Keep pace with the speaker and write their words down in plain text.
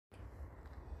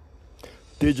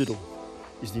Digital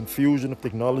is the infusion of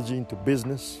technology into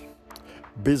business.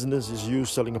 Business is you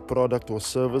selling a product or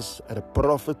service at a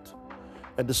profit.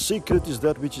 And the secret is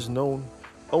that which is known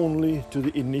only to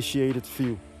the initiated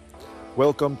few.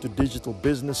 Welcome to Digital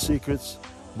Business Secrets.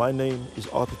 My name is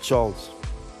Arthur Charles.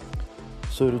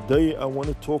 So today I want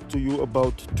to talk to you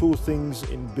about two things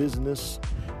in business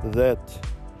that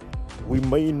we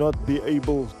may not be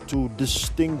able to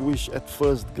distinguish at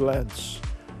first glance.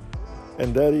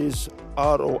 And that is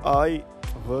ROI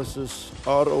versus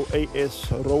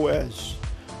ROAS.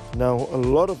 Now, a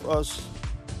lot of us,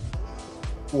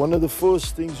 one of the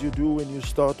first things you do when you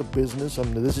start a business,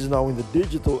 and this is now in the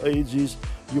digital age, is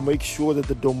you make sure that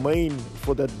the domain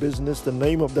for that business, the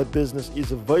name of that business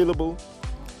is available,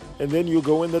 and then you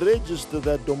go and register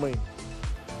that domain.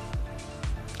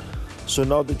 So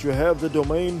now that you have the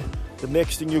domain, the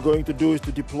next thing you're going to do is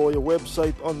to deploy a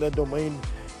website on that domain.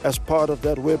 As part of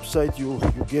that website, you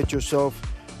get yourself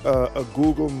a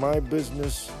Google My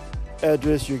Business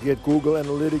address, you get Google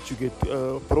Analytics, you get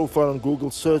a profile on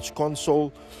Google Search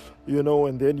Console,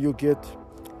 and then you get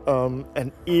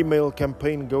an email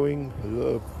campaign going,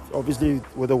 obviously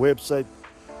with a website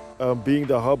being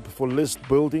the hub for list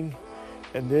building.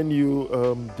 And then you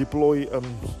deploy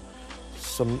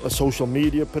a social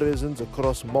media presence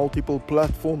across multiple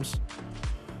platforms.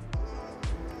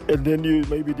 And then you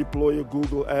maybe deploy a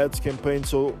Google Ads campaign.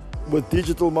 So with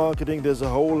digital marketing, there's a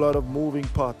whole lot of moving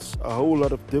parts, a whole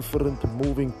lot of different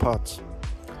moving parts.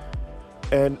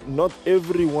 And not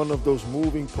every one of those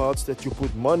moving parts that you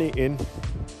put money in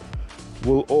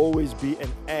will always be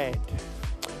an ad.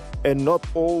 And not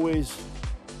always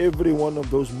every one of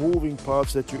those moving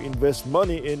parts that you invest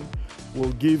money in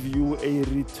will give you a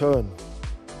return.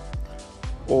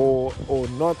 Or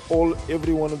not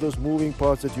every one of those moving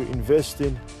parts that you invest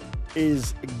in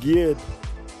is geared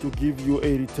to give you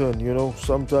a return.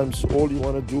 Sometimes all you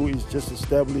want to do is just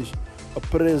establish a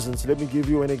presence. Let me give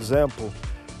you an example.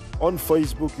 On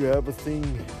Facebook, you have a thing.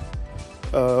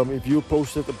 If you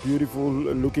posted a beautiful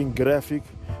looking graphic,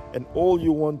 and all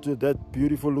you want that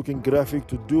beautiful looking graphic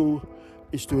to do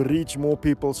is to reach more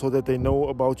people so that they know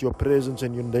about your presence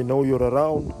and they know you're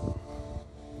around.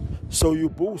 So you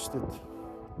boost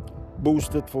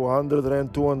it for 100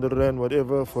 Rand, 200 Rand,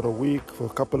 whatever, for a week, for a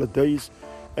couple of days,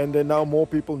 and then now more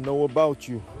people know about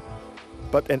you.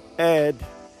 But an ad,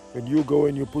 when you go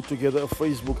and you put together a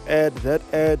Facebook ad, that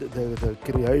ad, the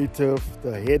creative,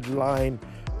 the headline,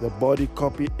 the body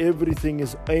copy, everything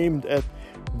is aimed at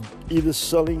either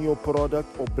selling your product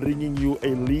or bringing you a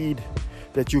lead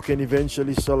that you can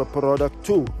eventually sell a product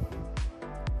to.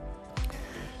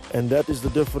 And that is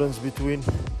the difference between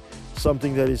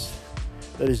something that is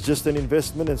just an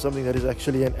investment and something that is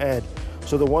actually an ad.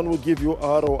 So the one will give you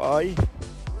ROI,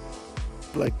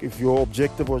 like if your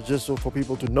objective was just so for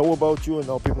people to know about you, and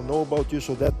now people know about you,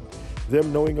 so that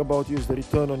them knowing about you is the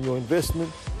return on your investment.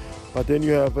 But then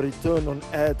you have a return on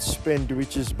ad spend,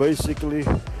 which is basically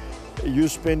you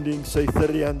spending say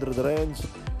 300 Rands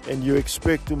and you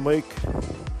expect to make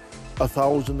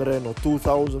 1,000 Rand or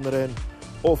 2,000 Rand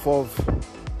off of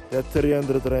that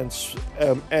 300 Rand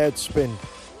ad spend.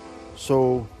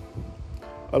 So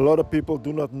a lot of people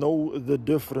do not know the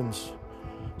difference.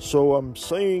 So I'm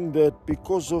saying that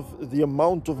because of the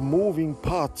amount of moving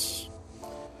parts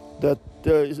that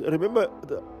remember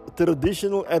the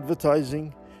traditional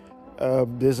advertising,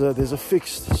 there's a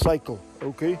fixed cycle.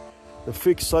 Okay, the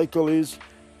fixed cycle is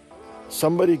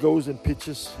somebody goes and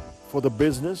pitches for the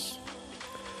business,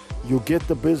 you get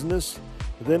the business,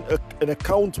 then an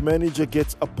account manager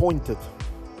gets appointed.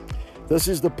 This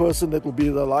is the person that will be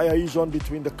the liaison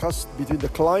between the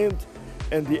client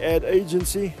and the ad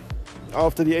agency.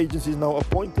 After the agency is now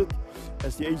appointed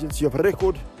as the agency of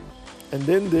record, and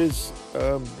then there's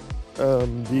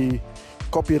the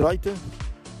copywriter,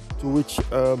 to which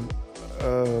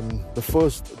the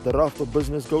first draft of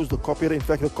business goes. The copywriter, in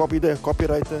fact, the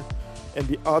copywriter and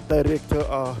the art director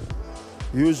are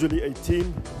usually a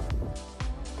team.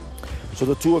 So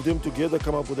the two of them together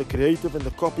come up with the creative and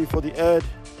the copy for the ad.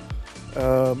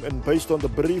 And based on the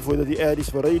brief, whether the ad is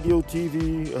for radio,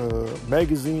 TV,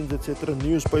 magazines, etc.,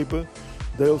 newspaper,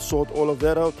 they'll sort all of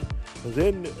that out. And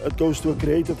then it goes to a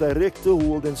creative director who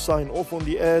will then sign off on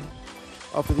the ad.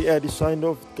 After the ad is signed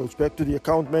off, it goes back to the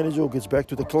account manager, who gets back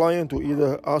to the client, who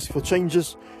either asks for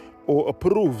changes or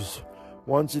approves.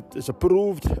 Once it is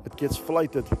approved, it gets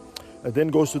flighted. It then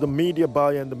goes to the media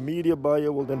buyer, and the media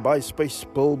buyer will then buy space,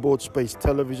 billboard space,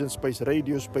 television space,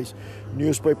 radio space,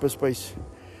 newspaper space,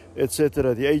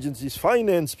 etc. The agency's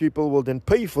finance people will then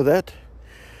pay for that,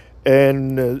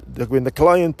 and when the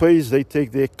client pays, they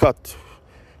take their cut,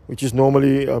 which is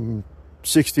normally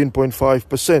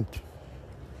 16.5%.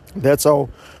 That's how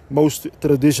most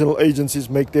traditional agencies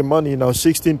make their money. Now,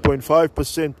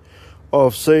 16.5%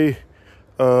 of, say,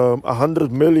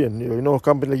 100 million, a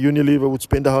company like Unilever would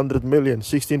spend 100 million.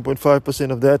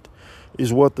 16.5% of that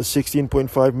is what the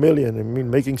 16.5 million. I mean,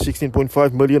 making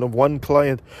 16.5 million of one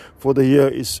client for the year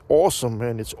is awesome,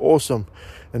 man. It's awesome.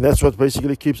 And that's what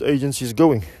basically keeps agencies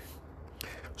going.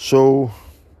 So,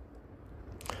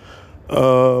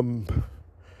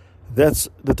 that's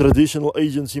the traditional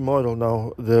agency model.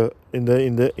 Now,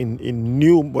 in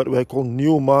new, what I call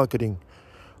new marketing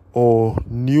or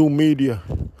new media,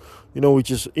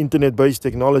 which is internet-based,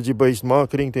 technology-based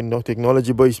marketing,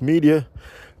 technology-based media.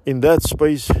 In that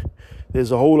space,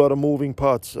 there's a whole lot of moving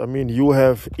parts. I mean, you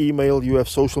have email, you have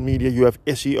social media, you have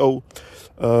SEO,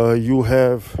 you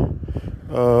have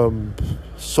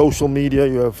social media,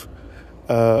 you have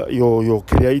your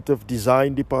creative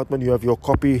design department, you have your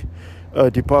copy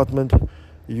department,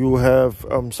 you have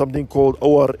something called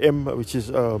ORM, which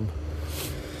is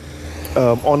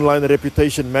online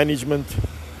reputation management.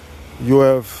 You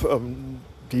have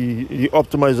the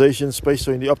optimization space.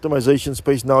 So in the optimization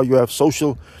space now you have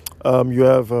social, you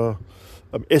have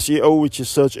SEO, which is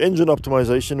search engine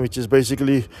optimization, which is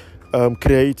basically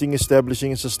creating,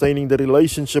 establishing, and sustaining the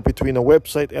relationship between a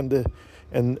website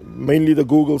and mainly the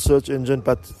Google search engine,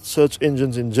 but search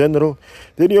engines in general.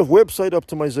 Then you have website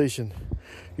optimization,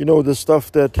 the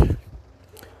stuff that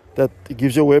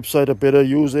gives your website a better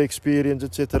user experience,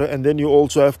 etc. And then you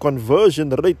also have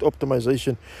conversion rate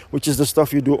optimization, which is the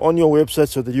stuff you do on your website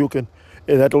so that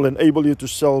that will enable you to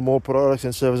sell more products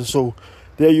and services. So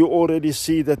there you already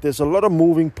see that there's a lot of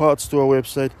moving parts to a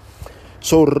website.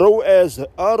 So ROAS,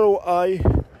 ROI,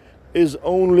 is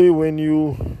only when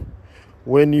you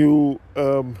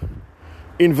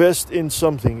invest in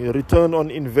something, a return on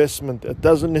investment. It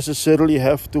doesn't necessarily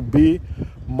have to be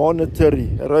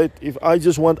monetary, right? If I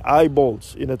just want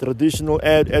eyeballs in a traditional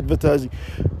advertising,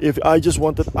 if I just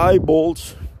wanted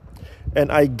eyeballs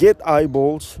and I get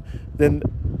eyeballs, then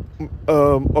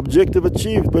objective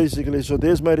achieved, basically. So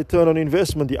there's my return on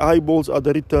investment. The eyeballs are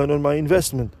the return on my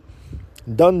investment.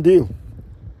 Done deal.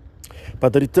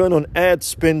 But the return on ad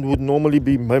spend would normally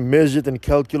be measured and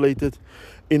calculated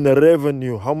in the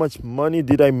revenue. How much money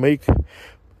did I make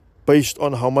based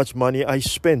on how much money I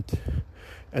spent?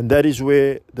 And that is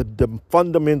where the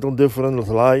fundamental difference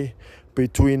lie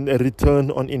between a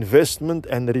return on investment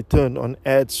and a return on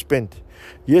ad spend.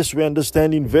 Yes, we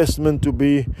understand investment to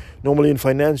be normally in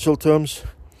financial terms,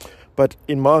 but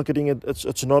in marketing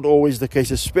it's not always the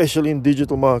case, especially in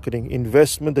digital marketing.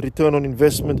 Investment, the return on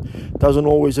investment doesn't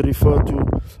always refer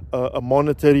to a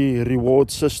monetary reward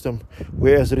system,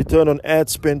 whereas return on ad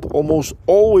spend almost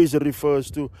always refers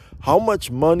to how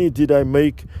much money did I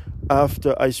make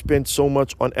after I spent so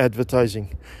much on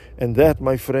advertising. And that,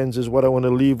 my friends, is what I want to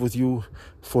leave with you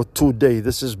for today.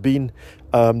 This has been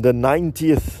the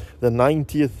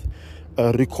 90th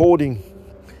recording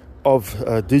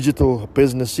of Digital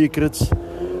Business Secrets.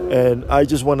 And I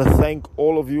just want to thank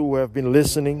all of you who have been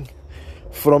listening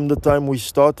from the time we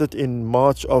started in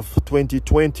March of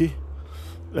 2020.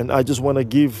 And I just want to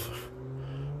give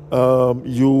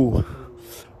you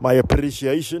my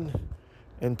appreciation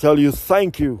and tell you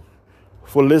thank you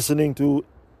for listening to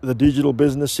the Digital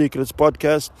Business Secrets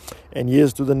podcast. And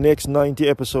here's to the next 90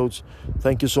 episodes.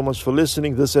 Thank you so much for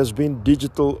listening. This has been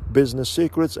Digital Business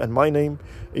Secrets, and my name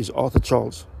is Arthur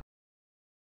Charles.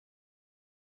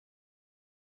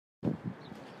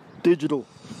 Digital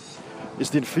is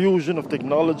the infusion of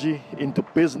technology into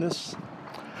business.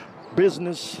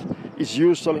 Business is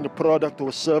you selling a product or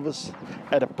a service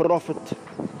at a profit.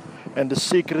 And the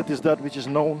secret is that which is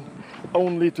known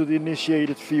only to the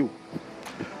initiated few.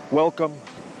 Welcome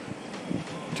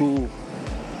to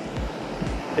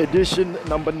edition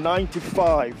number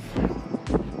 95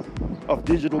 of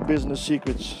Digital Business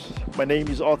Secrets. My name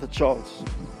is Arthur Charles.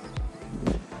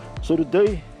 So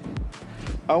today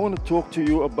I want to talk to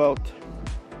you about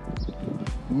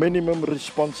minimum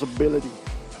responsibility.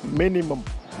 Minimum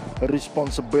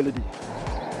responsibility.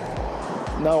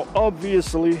 Now,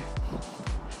 obviously,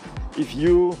 if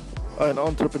you are an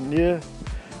entrepreneur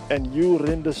and you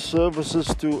render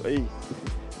services to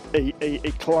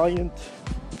a client,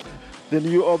 then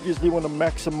you obviously want to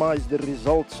maximize the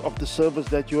results of the service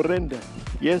that you render.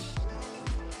 Yes?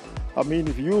 I mean,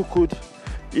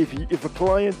 if a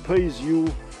client pays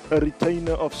you a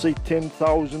retainer of say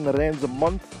 10,000 rands a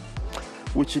month,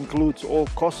 which includes all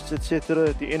costs, etc.,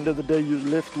 at the end of the day you're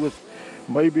left with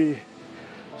maybe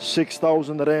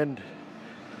 6,000 rand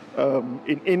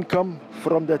in income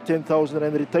from that 10,000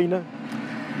 rand retainer,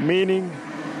 meaning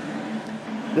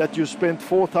that you spent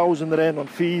 4,000 rand on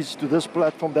fees to this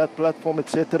platform, that platform,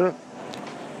 etc.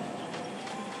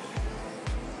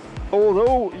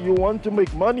 although you want to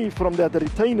make money from that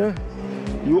retainer,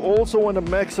 you also want to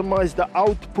maximize the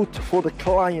output for the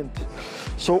client.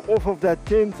 So off of that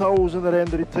 10,000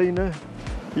 Rand retainer,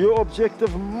 your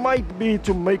objective might be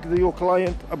to make your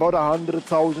client about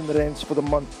 100,000 Rands for the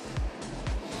month,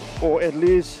 or at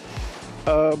least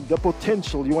the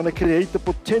potential. You want to create the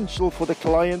potential for the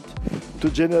client to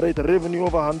generate a revenue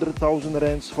of 100,000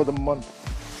 Rands for the month.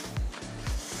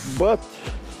 But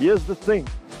here's the thing,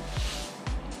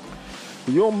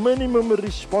 your minimum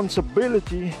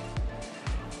responsibility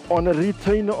on a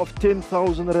retainer of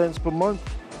 10,000 Rands per month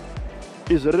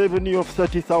is a revenue of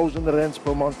 30,000 Rands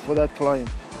per month for that client.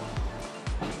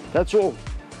 That's all.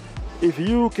 If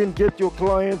you can get your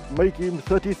client making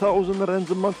 30,000 Rands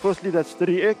a month, firstly, that's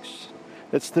 3x.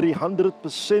 That's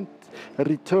 300%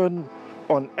 return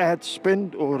on ad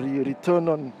spend, or return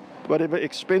on whatever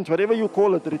expense, whatever you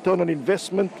call it, return on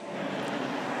investment.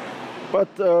 But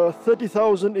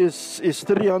 30,000 is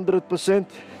 300%.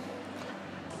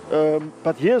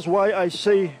 But here's why I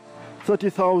say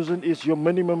 30,000 is your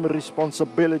minimum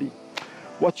responsibility.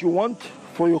 What you want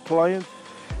for your client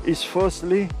is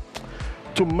firstly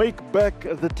to make back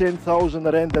the 10,000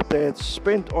 Rand that they had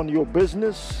spent on your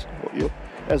business, or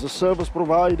as a service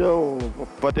provider, or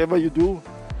whatever you do.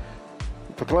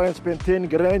 If a client spent 10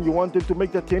 grand, you want them to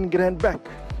make that 10 grand back.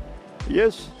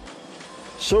 Yes?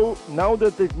 So now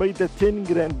that they've made that 10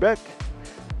 grand back,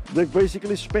 they've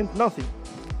basically spent nothing.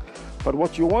 But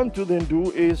what you want to then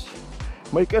do is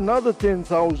make another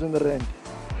 10,000 Rand,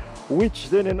 which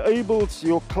then enables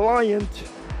your client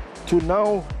to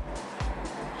now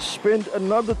spend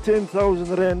another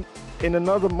 10,000 Rand in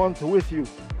another month with you.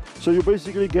 So you're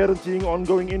basically guaranteeing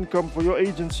ongoing income for your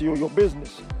agency or your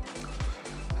business.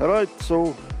 Alright,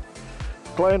 so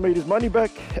client made his money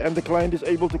back and the client is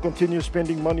able to continue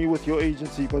spending money with your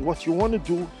agency. But what you want to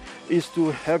do is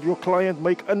to have your client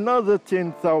make another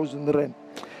 10,000 Rand.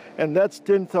 And that's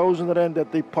 10,000 Rand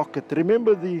that they pocket.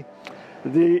 Remember,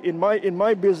 in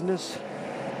my business,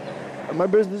 my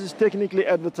business is technically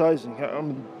advertising.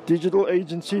 I'm a digital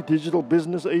agency, digital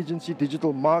business agency,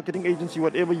 digital marketing agency,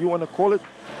 whatever you want to call it.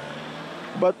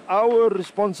 But our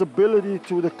responsibility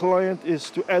to the client is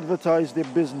to advertise their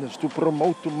business, to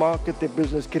promote, to market their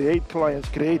business, create clients,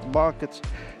 create markets,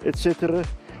 etc.,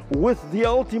 with the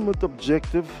ultimate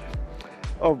objective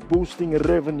of boosting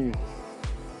revenue.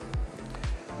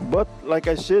 But like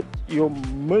I said, your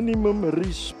minimum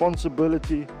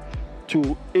responsibility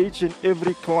to each and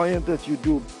every client that you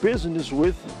do business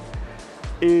with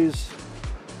is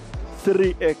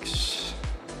 3x.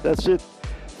 That's it,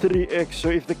 3x. So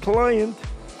if the client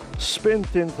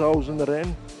spent 10,000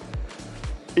 Rand,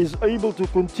 is able to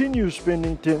continue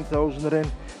spending 10,000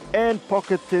 Rand and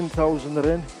pocket 10,000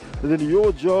 Rand, then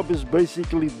your job is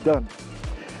basically done.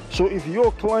 So if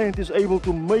your client is able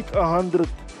to make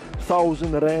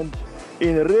 100,000 Rand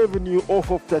in revenue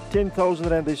off of that 10,000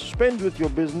 Rand they spend with your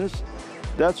business,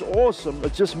 that's awesome.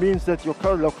 It just means that your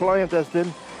client has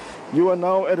then, you are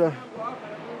now at a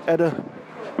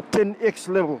 10x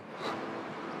level.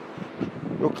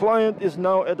 Your client is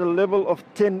now at a level of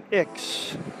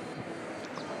 10x,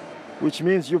 which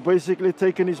means you've basically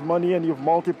taken his money and you've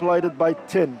multiplied it by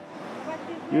 10.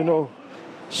 You know,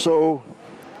 so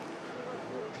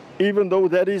even though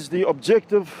that is the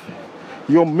objective,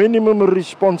 your minimum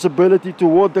responsibility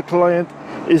toward the client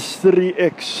is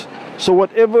 3x. So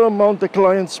whatever amount the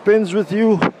client spends with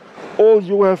you, all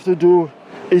you have to do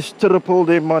is triple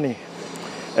their money.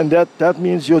 And that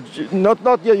means your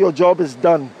job is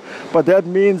done, but that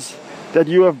means that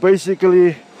you have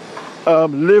basically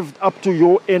lived up to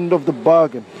your end of the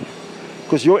bargain.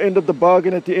 Because your end of the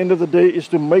bargain at the end of the day is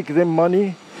to make them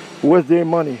money with their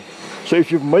money. So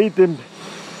if you've made them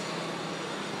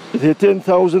their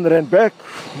 10,000 Rand back,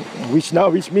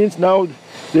 which means now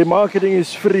their marketing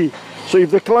is free. So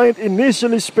if the client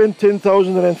initially spent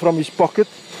 10,000 Rand from his pocket,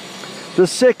 the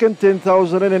second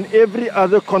 10,000 Rand and every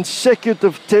other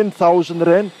consecutive 10,000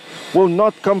 Rand will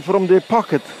not come from their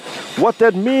pocket. What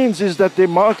that means is that their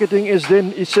marketing is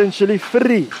then essentially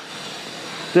free.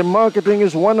 Their marketing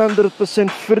is 100%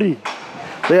 free.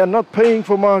 They are not paying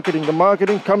for marketing. The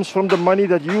marketing comes from the money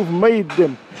that you've made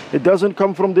them. It doesn't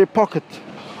come from their pocket.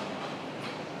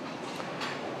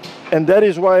 And that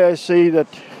is why I say that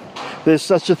there's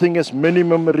such a thing as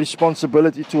minimum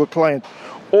responsibility to a client.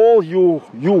 All you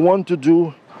want to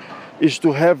do is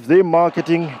to have their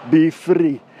marketing be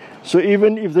free. So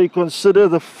even if they consider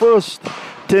the first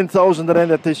 10,000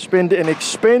 Rand that they spend an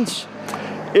expense,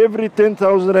 every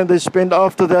 10,000 Rand they spend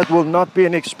after that will not be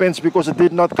an expense because it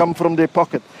did not come from their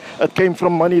pocket. It came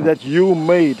from money that you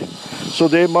made. So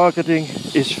their marketing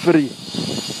is free.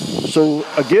 So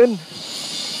again,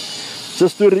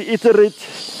 Just to reiterate,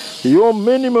 your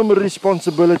minimum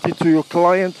responsibility to your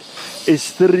client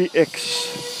is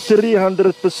 3x,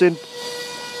 300%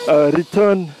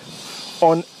 return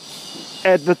on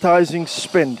advertising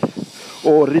spend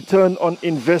or return on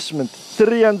investment.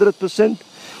 300%.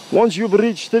 Once you've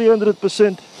reached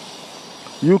 300%,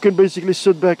 you can basically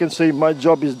sit back and say, my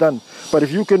job is done. But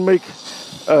if you can make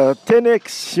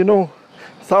 10x,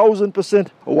 1,000%,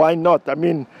 why not? I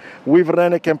mean, we've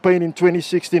ran a campaign in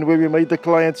 2016 where we made the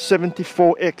client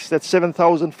 74x, that's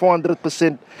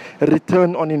 7,400%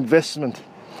 return on investment.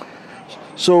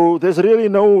 So there's really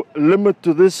no limit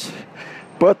to this,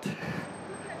 but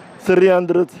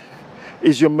 300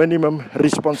 is your minimum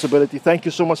responsibility. Thank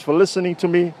you so much for listening to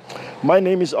me. My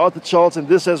name is Arthur Charles, and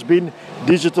this has been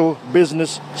Digital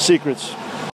Business Secrets.